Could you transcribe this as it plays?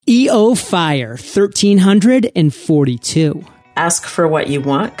EO Fire 1342. Ask for what you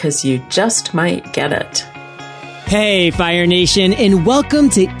want because you just might get it. Hey, Fire Nation, and welcome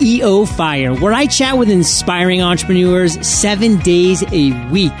to EO Fire, where I chat with inspiring entrepreneurs 7 days a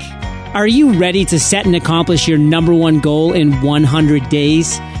week. Are you ready to set and accomplish your number one goal in 100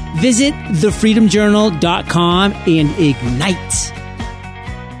 days? Visit thefreedomjournal.com and ignite.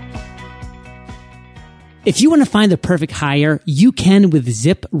 If you want to find the perfect hire, you can with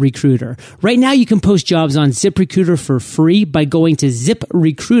ZipRecruiter. Right now, you can post jobs on ZipRecruiter for free by going to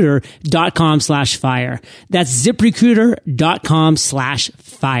ziprecruiter.com/fire. That's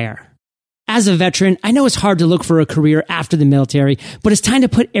ziprecruiter.com/fire. As a veteran, I know it's hard to look for a career after the military, but it's time to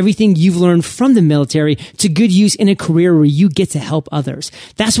put everything you've learned from the military to good use in a career where you get to help others.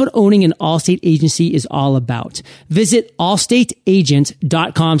 That's what owning an Allstate agency is all about. Visit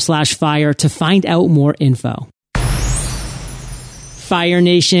allstateagent.com/fire to find out more info. Fire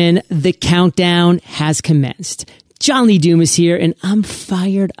Nation, the countdown has commenced. John Lee Dumas here, and I'm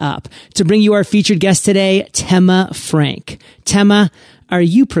fired up to bring you our featured guest today, Tema Frank. Tema, are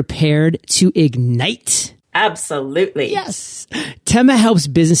you prepared to ignite? Absolutely. Yes. Tema helps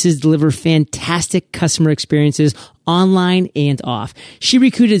businesses deliver fantastic customer experiences online and off. She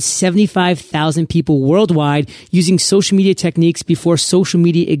recruited 75,000 people worldwide using social media techniques before social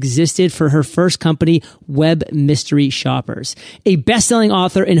media existed for her first company, Web Mystery Shoppers. A best-selling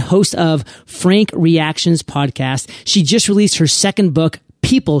author and host of Frank Reactions podcast, she just released her second book,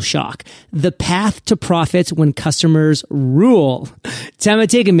 People Shock, The Path to Profits When Customers Rule. Tema,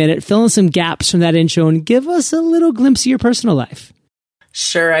 take a minute, fill in some gaps from that intro and give us a little glimpse of your personal life.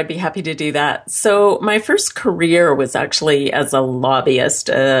 Sure, I'd be happy to do that. So my first career was actually as a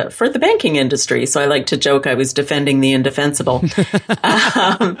lobbyist for the banking industry. So I like to joke I was defending the indefensible.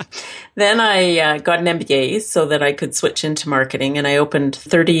 Then I got an MBA so that I could switch into marketing, and I opened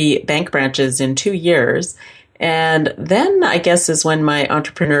 30 bank branches in 2 years. And then I guess is when my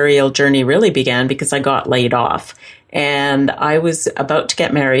entrepreneurial journey really began, because I got laid off and I was about to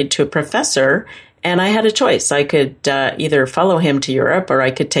get married to a professor, and I had a choice. I could either follow him to Europe or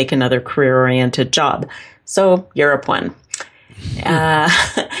I could take another career-oriented job. So Europe won.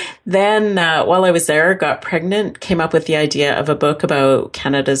 Then while I was there, got pregnant, came up with the idea of a book about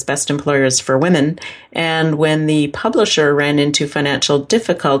Canada's best employers for women. And when the publisher ran into financial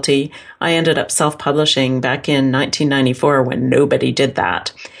difficulty, I ended up self-publishing back in 1994 when nobody did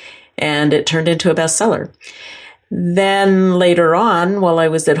that. And it turned into a bestseller. Then later on, while I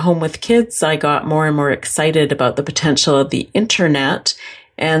was at home with kids, I got more and more excited about the potential of the internet.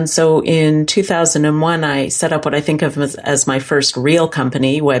 And so in 2001, I set up what I think of as my first real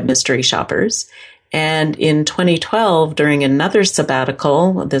company, Web Mystery Shoppers. And in 2012, during another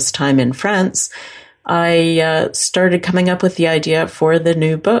sabbatical, this time in France, I started coming up with the idea for the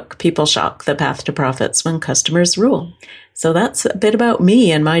new book, People Shock, The Path to Profits When Customers Rule. So that's a bit about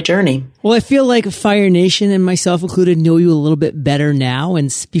me and my journey. Well, I feel like Fire Nation and myself included know you a little bit better now.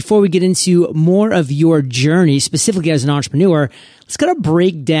 And before we get into more of your journey, specifically as an entrepreneur, let's kind of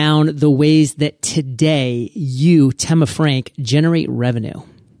break down the ways that today you, Tema Frank, generate revenue.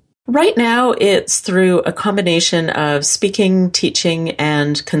 Right now, it's through a combination of speaking, teaching,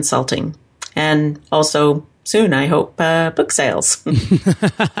 and consulting. And also soon, I hope, book sales.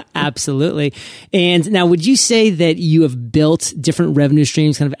 Absolutely. And now, would you say that you have built different revenue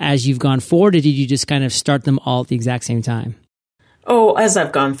streams kind of as you've gone forward, or did you just kind of start them all at the exact same time? Oh, as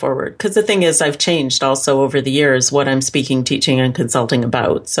I've gone forward. Because the thing is, I've changed also over the years what I'm speaking, teaching, and consulting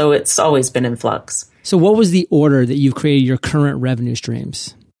about. So it's always been in flux. So what was the order that you've created your current revenue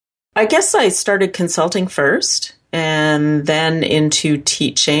streams? I guess I started consulting first, and then into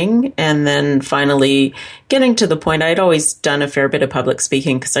teaching, and then finally getting to the point. I'd always done a fair bit of public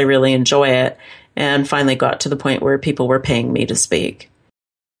speaking because I really enjoy it, and finally got to the point where people were paying me to speak.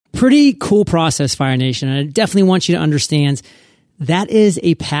 Pretty cool process, Fire Nation. And I definitely want you to understand that is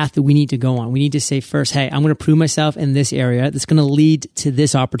a path that we need to go on. We need to say first, hey, I'm going to prove myself in this area. That's going to lead to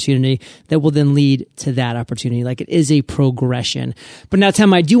this opportunity that will then lead to that opportunity. Like, it is a progression. But now,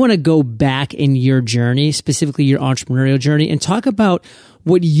 Tema, I do want to go back in your journey, specifically your entrepreneurial journey, and talk about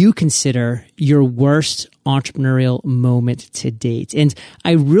what you consider your worst entrepreneurial moment to date. And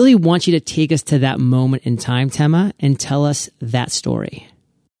I really want you to take us to that moment in time, Tema, and tell us that story.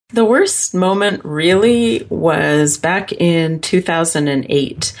 The worst moment really was back in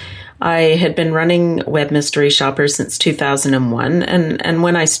 2008. I had been running Web Mystery Shoppers since 2001. And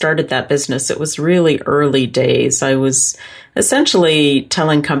when I started that business, it was really early days. I was essentially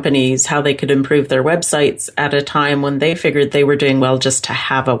telling companies how they could improve their websites at a time when they figured they were doing well just to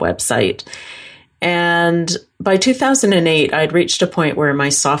have a website. And by 2008, I'd reached a point where my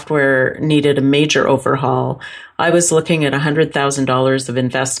software needed a major overhaul. I was looking at $100,000 of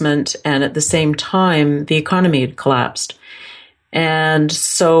investment, and at the same time, the economy had collapsed. And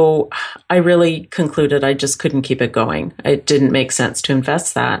so I really concluded I just couldn't keep it going. It didn't make sense to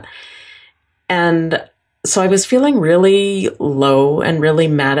invest that. And so I was feeling really low and really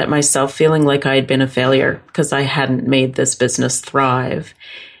mad at myself, feeling like I had been a failure because I hadn't made this business thrive.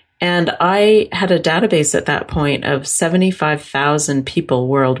 And I had a database at that point of 75,000 people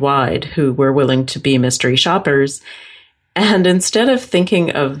worldwide who were willing to be mystery shoppers. And instead of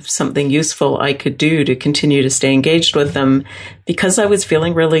thinking of something useful I could do to continue to stay engaged with them, because I was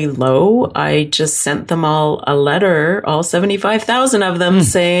feeling really low, I just sent them all a letter, all 75,000 of them,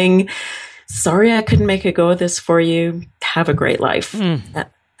 saying, sorry, I couldn't make a go of this for you. Have a great life.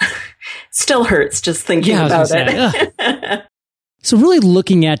 Still hurts just thinking about it. So really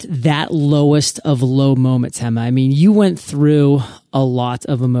looking at that lowest of low moments, Tema, I mean, you went through a lot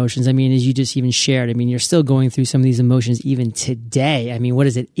of emotions. I mean, as you just even shared, I mean, you're still going through some of these emotions even today. I mean, what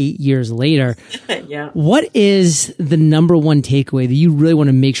is it, 8 years later? Yeah. What is the number one takeaway that you really want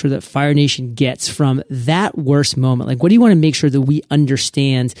to make sure that Fire Nation gets from that worst moment? Like, what do you want to make sure that we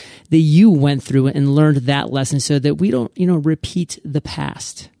understand that you went through and learned that lesson so that we don't, repeat the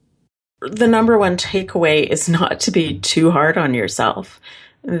past? The number one takeaway is not to be too hard on yourself,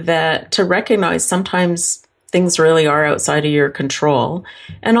 that to recognize sometimes things really are outside of your control,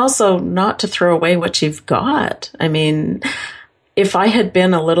 and also not to throw away what you've got. I mean, if I had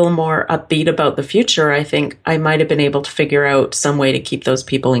been a little more upbeat about the future, I think I might have been able to figure out some way to keep those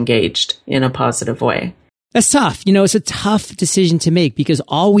people engaged in a positive way. That's tough. It's a tough decision to make because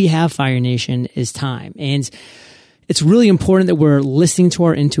all we have, Fire Nation, is time. And it's really important that we're listening to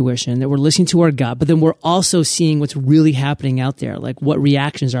our intuition, that we're listening to our gut, but then we're also seeing what's really happening out there. Like, what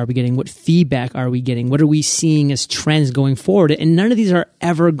reactions are we getting? What feedback are we getting? What are we seeing as trends going forward? And none of these are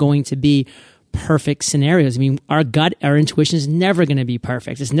ever going to be perfect scenarios. I mean, our gut, our intuition is never going to be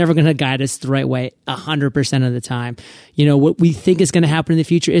perfect. It's never going to guide us the right way 100% of the time. What we think is going to happen in the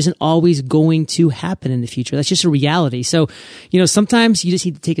future isn't always going to happen in the future. That's just a reality. So, sometimes you just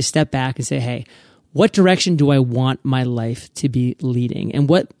need to take a step back and say, hey, what direction do I want my life to be leading? And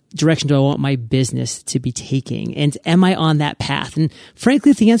what direction do I want my business to be taking? And am I on that path? And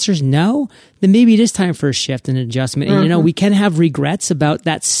frankly, if the answer is no, then maybe it is time for a shift and adjustment. And, we can have regrets about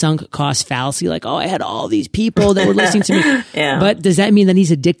that sunk cost fallacy. Like, oh, I had all these people that were listening to me. Yeah. But does that mean that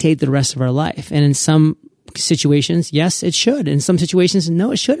needs to dictate the rest of our life? And in some situations, yes, it should. In some situations,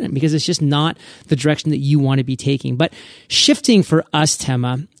 no, it shouldn't, because it's just not the direction that you want to be taking. But shifting for us,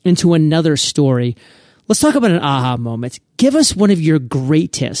 Tema, into another story, let's talk about an aha moment. Give us one of your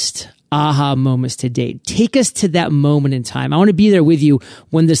greatest aha moments to date. Take us to that moment in time. I want to be there with you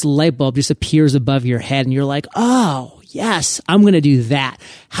when this light bulb just appears above your head and you're like, oh, yes, I'm going to do that.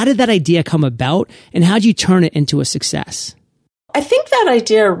 How did that idea come about, and how did you turn it into a success? I think that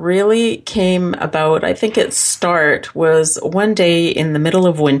idea really came about, I think its start was one day in the middle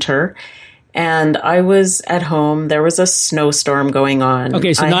of winter, and I was at home. There was a snowstorm going on.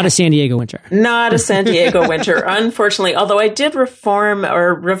 Okay, so not a San Diego winter. Not a San Diego winter, unfortunately, although I did reform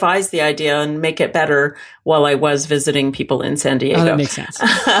or revise the idea and make it better while I was visiting people in San Diego. Oh, that makes sense.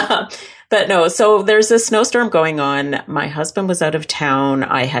 But no, so there's a snowstorm going on. My husband was out of town.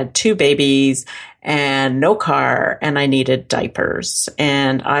 I had 2 babies and no car, and I needed diapers.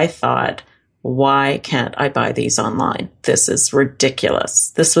 And I thought, why can't I buy these online? This is ridiculous.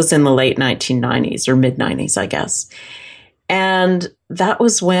 This was in the late 1990s or mid 90s, I guess. And that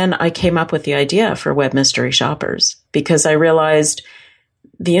was when I came up with the idea for Web Mystery Shoppers, because I realized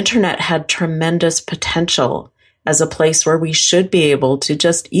the internet had tremendous potential as a place where we should be able to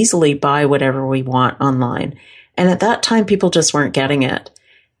just easily buy whatever we want online. And at that time, people just weren't getting it.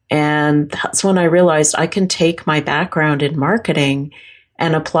 And that's when I realized I can take my background in marketing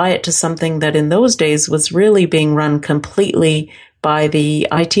and apply it to something that in those days was really being run completely by the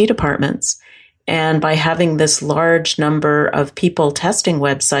IT departments. And by having this large number of people testing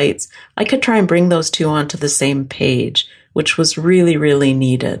websites, I could try and bring those two onto the same page, which was really, really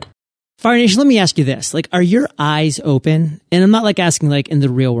needed. Fire Nation, let me ask you this. Like, are your eyes open? And I'm not like asking like in the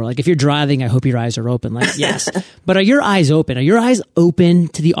real world. Like, if you're driving, I hope your eyes are open. Like, yes. But are your eyes open? Are your eyes open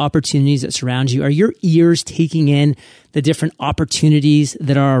to the opportunities that surround you? Are your ears taking in the different opportunities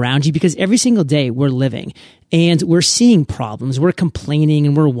that are around you, because every single day we're living and we're seeing problems. We're complaining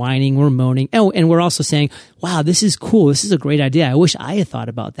and we're whining, we're moaning. Oh, and we're also saying, wow, this is cool. This is a great idea. I wish I had thought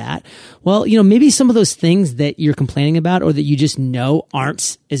about that. Well, maybe some of those things that you're complaining about or that you just know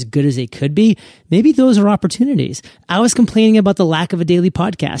aren't as good as they could be, maybe those are opportunities. I was complaining about the lack of a daily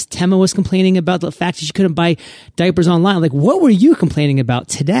podcast. Tema was complaining about the fact that she couldn't buy diapers online. Like, what were you complaining about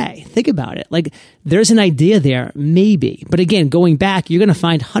today? Think about it. Like, there's an idea there, maybe. But again, going back, you're going to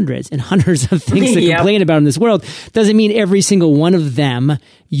find hundreds and hundreds of things to complain about in this world. Doesn't mean every single one of them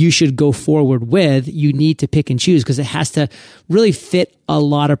you should go forward with. You need to pick and choose because it has to really fit a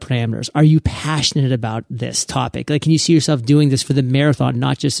lot of parameters. Are you passionate about this topic? Like, can you see yourself doing this for the marathon,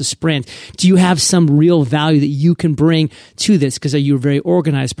 not just a sprint? Do you have some real value that you can bring to this? Because are you a very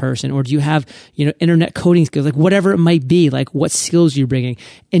organized person, or do you have, internet coding skills? Like, whatever it might be, like what skills you're bringing,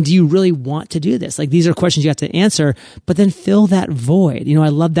 and do you really want to do this? Like, these are questions you have to answer, but then fill that void. I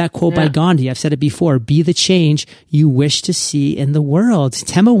love that quote by Gandhi. I've said it before: be the change you wish to see in the world.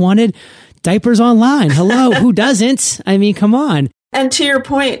 Tema wanted diapers online. Hello, who doesn't? I mean, come on. And to your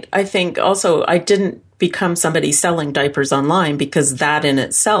point, I think also I didn't become somebody selling diapers online because that in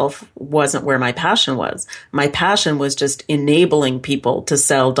itself wasn't where my passion was. My passion was just enabling people to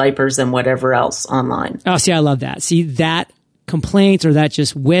sell diapers and whatever else online. Oh, see, I love that. See, that complaint or that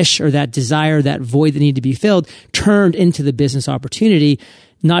just wish or that desire, that void that needed to be filled turned into the business opportunity,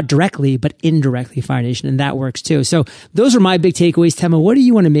 not directly, but indirectly, Fire Nation. And that works too. So those are my big takeaways. Tema, what do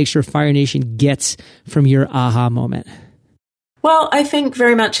you want to make sure Fire Nation gets from your aha moment? Well, I think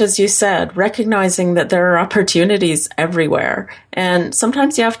very much as you said, recognizing that there are opportunities everywhere. And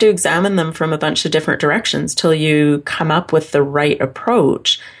sometimes you have to examine them from a bunch of different directions till you come up with the right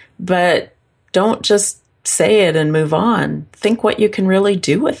approach. But don't just say it and move on. Think what you can really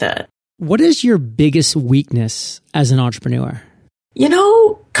do with it. What is your biggest weakness as an entrepreneur?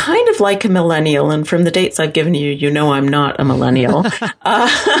 Kind of like a millennial, and from the dates I've given you, I'm not a millennial.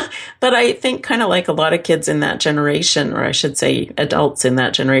 But I think kind of like a lot of kids in that generation, or I should say adults in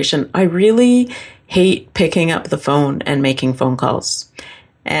that generation, I really hate picking up the phone and making phone calls.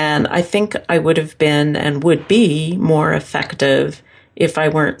 And I think I would have been and would be more effective if I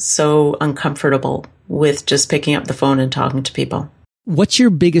weren't so uncomfortable with just picking up the phone and talking to people. What's your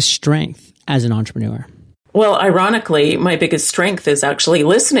biggest strength as an entrepreneur? Well, ironically, my biggest strength is actually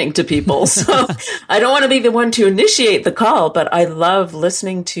listening to people. So I don't want to be the one to initiate the call, but I love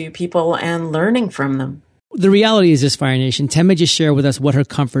listening to people and learning from them. The reality is this, Fire Nation. Tema just shared with us what her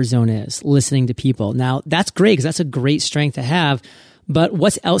comfort zone is, listening to people. Now, that's great because that's a great strength to have. But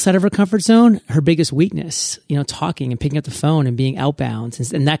what's outside of her comfort zone? Her biggest weakness, talking and picking up the phone and being outbound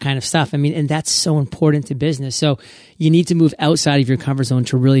and that kind of stuff. I mean, and that's so important to business. So you need to move outside of your comfort zone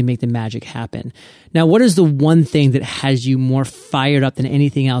to really make the magic happen. Now, what is the one thing that has you more fired up than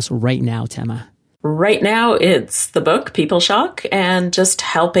anything else right now, Tema? Right now, it's the book, People Shock, and just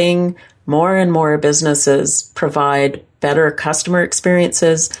helping more and more businesses provide better customer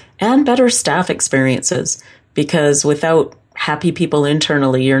experiences and better staff experiences. Because without happy people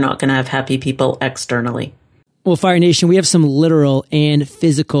internally, you're not going to have happy people externally. Well, Fire Nation, we have some literal and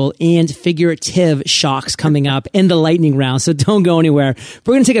physical and figurative shocks coming up in the lightning round, so don't go anywhere.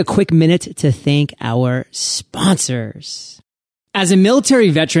 We're going to take a quick minute to thank our sponsors. As a military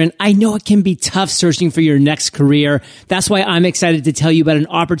veteran, I know it can be tough searching for your next career. That's why I'm excited to tell you about an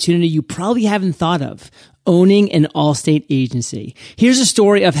opportunity you probably haven't thought of: owning an Allstate agency. Here's a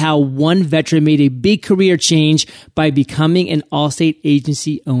story of how one veteran made a big career change by becoming an Allstate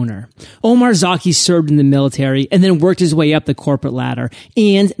agency owner. Omar Zaki served in the military and then worked his way up the corporate ladder.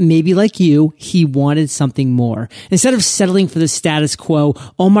 And maybe like you, he wanted something more. Instead of settling for the status quo,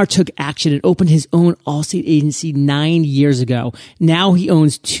 Omar took action and opened his own Allstate agency 9 years ago. Now he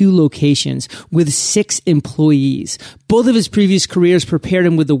owns 2 locations with 6 employees. Both of his previous careers prepared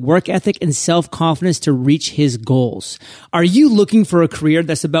him with the work ethic and self-confidence to reach his goals. Are you looking for a career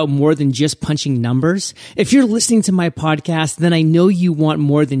that's about more than just punching numbers? If you're listening to my podcast, then I know you want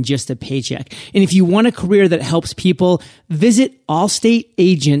more than just a paycheck. And if you want a career that helps people, visit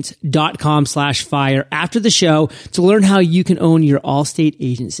allstateagent.com/fire after the show to learn how you can own your Allstate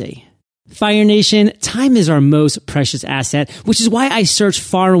agency. Fire Nation, time is our most precious asset, which is why I search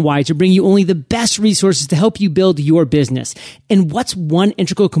far and wide to bring you only the best resources to help you build your business. And what's one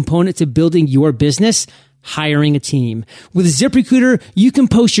integral component to building your business? hiring a team. With ZipRecruiter, you can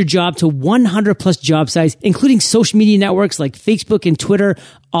post your job to 100 plus job sites, including social media networks like Facebook and Twitter,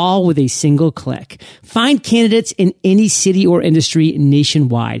 all with a single click. Find candidates in any city or industry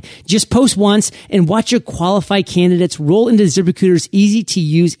nationwide. Just post once and watch your qualified candidates roll into ZipRecruiter's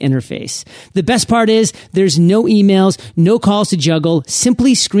easy-to-use interface. The best part is there's no emails, no calls to juggle.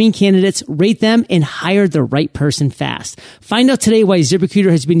 Simply screen candidates, rate them, and hire the right person fast. Find out today why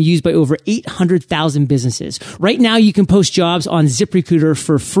ZipRecruiter has been used by over 800,000 businesses. Right now, you can post jobs on ZipRecruiter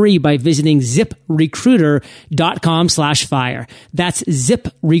for free by visiting ziprecruiter.com/fire. That's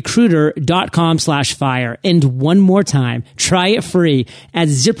ziprecruiter.com/fire. And one more time, try it free at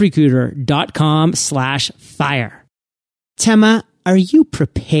ziprecruiter.com/fire. Tema, are you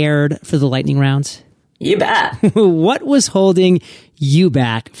prepared for the lightning rounds? You bet. What was holding you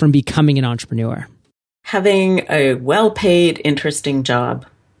back from becoming an entrepreneur? Having a well-paid, interesting job.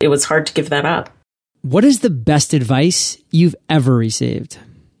 It was hard to give that up. What is the best advice you've ever received?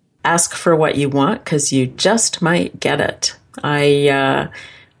 Ask for what you want because you just might get it. I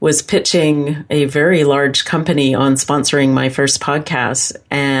was pitching a very large company on sponsoring my first podcast,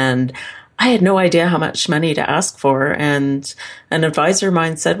 and I had no idea how much money to ask for. And an advisor of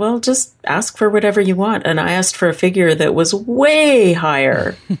mine said, well, just ask for whatever you want. And I asked for a figure that was way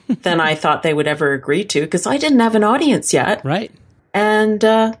higher than I thought they would ever agree to because I didn't have an audience yet. Right. And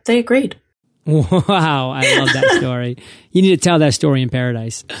they agreed. Wow, I love that story. You need to tell that story in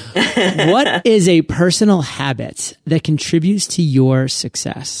paradise. What is a personal habit that contributes to your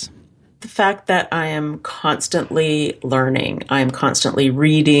success? The fact that I am constantly learning. I'm constantly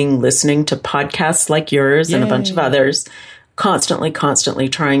reading, listening to podcasts like yours and a bunch of others. Constantly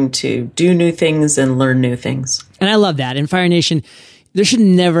trying to do new things and learn new things. And I love that. In Fire Nation, there should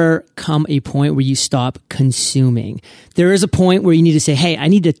never come a point where you stop consuming. There is a point where you need to say, hey, I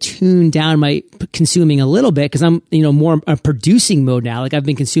need to tune down my consuming a little bit because I'm, more a producing mode now. Like I've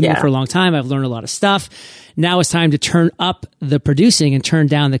been consuming for a long time. I've learned a lot of stuff. Now it's time to turn up the producing and turn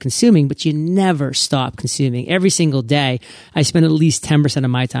down the consuming, but you never stop consuming. Every single day, I spend at least 10%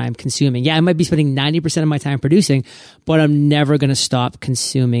 of my time consuming. Yeah, I might be spending 90% of my time producing, but I'm never going to stop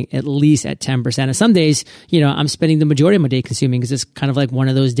consuming at least at 10%. And some days, I'm spending the majority of my day consuming because it's kind of like one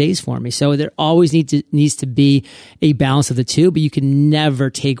of those days for me. So there always needs to be a balance of the two, but you can never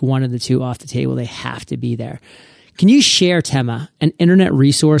take one of the two off the table. They have to be there. Can you share, Tema, an internet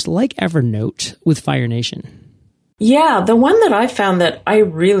resource like Evernote with Fire Nation? Yeah, the one that I found that I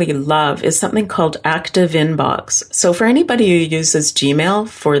really love is something called Active Inbox. So for anybody who uses Gmail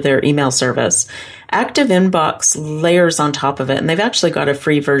for their email service, Active Inbox layers on top of it. And they've actually got a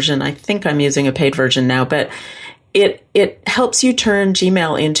free version. I think I'm using a paid version now, but it helps you turn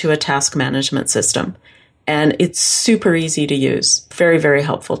Gmail into a task management system. And it's super easy to use. Very, very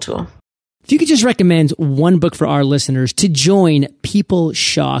helpful tool. If you could just recommend one book for our listeners to join People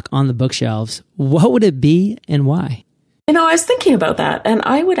Shock on the bookshelves, what would it be and why? I was thinking about that, and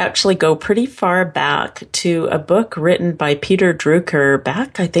I would actually go pretty far back to a book written by Peter Drucker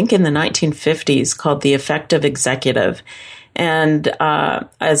back, I think, in the 1950s called The Effective Executive. And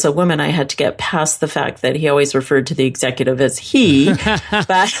as a woman, I had to get past the fact that he always referred to the executive as he.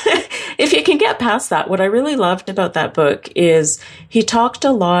 But if you can get past that, what I really loved about that book is he talked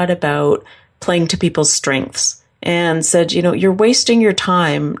a lot about playing to people's strengths and said, you're wasting your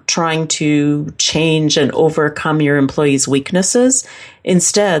time trying to change and overcome your employees' weaknesses.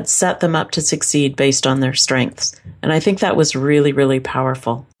 Instead, set them up to succeed based on their strengths. And I think that was really, really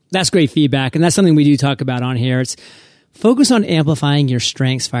powerful. That's great feedback. And that's something we do talk about on here. It's focus on amplifying your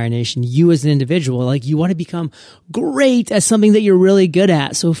strengths, Fire Nation. You as an individual, like you want to become great at something that you're really good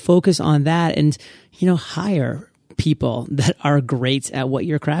at. So focus on that and, hire people that are great at what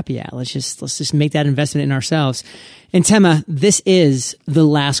you're crappy at. Let's just make that investment in ourselves. And Tema, this is the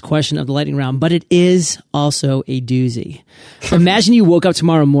last question of the lightning round, but it is also a doozy. Imagine you woke up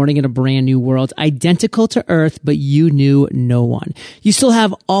tomorrow morning in a brand new world, identical to Earth, but you knew no one. You still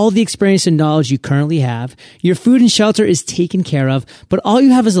have all the experience and knowledge you currently have. Your food and shelter is taken care of, but all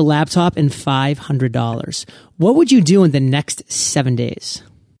you have is a laptop and $500. What would you do in the next 7 days?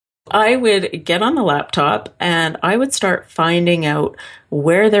 I would get on the laptop and I would start finding out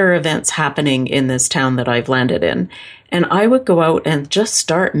where there are events happening in this town that I've landed in. And I would go out and just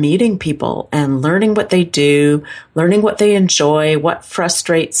start meeting people and learning what they do, learning what they enjoy, what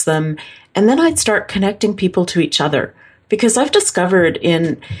frustrates them. And then I'd start connecting people to each other. Because I've discovered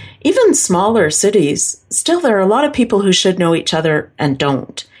in even smaller cities, still there are a lot of people who should know each other and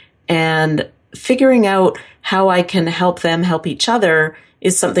don't. And figuring out how I can help them help each other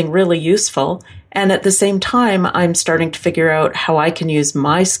is something really useful. And at the same time, I'm starting to figure out how I can use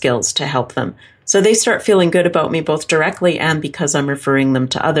my skills to help them. So they start feeling good about me both directly and because I'm referring them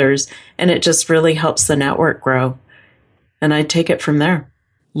to others. And it just really helps the network grow. And I take it from there.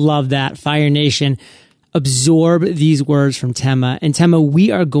 Love that. Fire Nation, absorb these words from Tema. And Tema,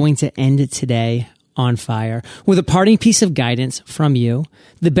 we are going to end it today on fire with a parting piece of guidance from you,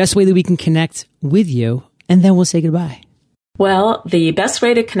 the best way that we can connect with you, and then we'll say goodbye. Well, the best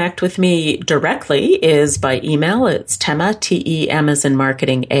way to connect with me directly is by email. It's Tema, T-E-M as in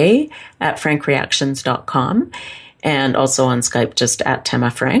marketing A, at frankreactions.com. And also on Skype, just at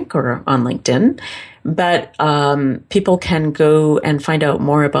Tema Frank, or on LinkedIn. But people can go and find out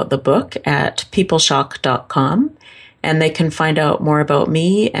more about the book at peopleshock.com. And they can find out more about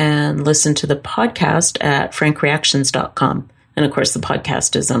me and listen to the podcast at frankreactions.com. And of course, the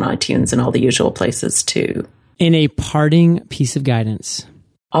podcast is on iTunes and all the usual places too. In a parting piece of guidance,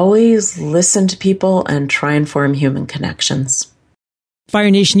 always listen to people and try and form human connections. Fire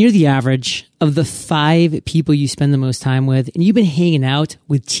Nation, you're the average of the 5 people you spend the most time with, and you've been hanging out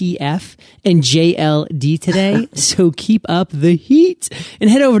with TF and JLD today, so keep up the heat and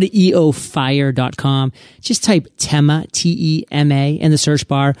head over to eofire.com. Just type Tema, T-E-M-A, in the search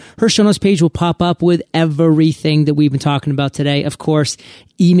bar. Her show notes page will pop up with everything that we've been talking about today. Of course,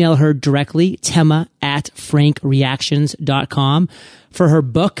 email her directly, Tema at frankreactions.com, for her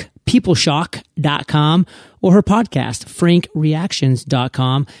book, peopleshock.com, or her podcast,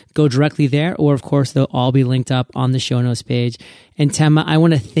 frankreactions.com. Go directly there, or of course, they'll all be linked up on the show notes page. And Tema, I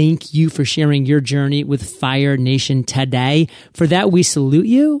want to thank you for sharing your journey with Fire Nation today. For that, we salute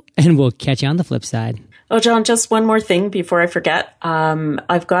you, and we'll catch you on the flip side. Oh, John, just one more thing before I forget.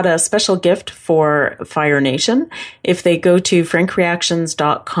 I've got a special gift for Fire Nation. If they go to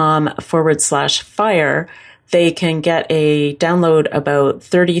frankreactions.com/fire, they can get a download about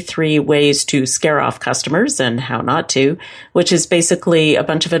 33 ways to scare off customers and how not to, which is basically a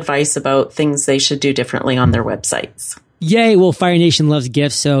bunch of advice about things they should do differently on their websites. Yay. Well, Fire Nation loves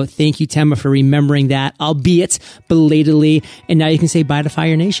gifts. So thank you, Tema, for remembering that, albeit belatedly. And now you can say bye to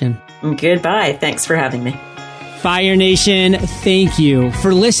Fire Nation. Goodbye. Thanks for having me. Fire Nation, thank you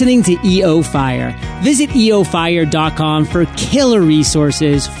for listening to EO Fire. Visit eofire.com for killer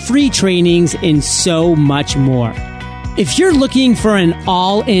resources, free trainings, and so much more. If you're looking for an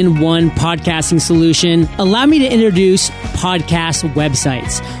all-in-one podcasting solution, allow me to introduce Podcast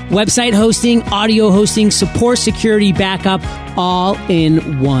Websites. Website hosting, audio hosting, support, security, backup, all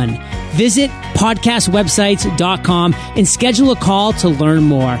in one. Visit podcastwebsites.com and schedule a call to learn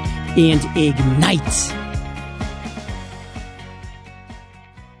more and ignite.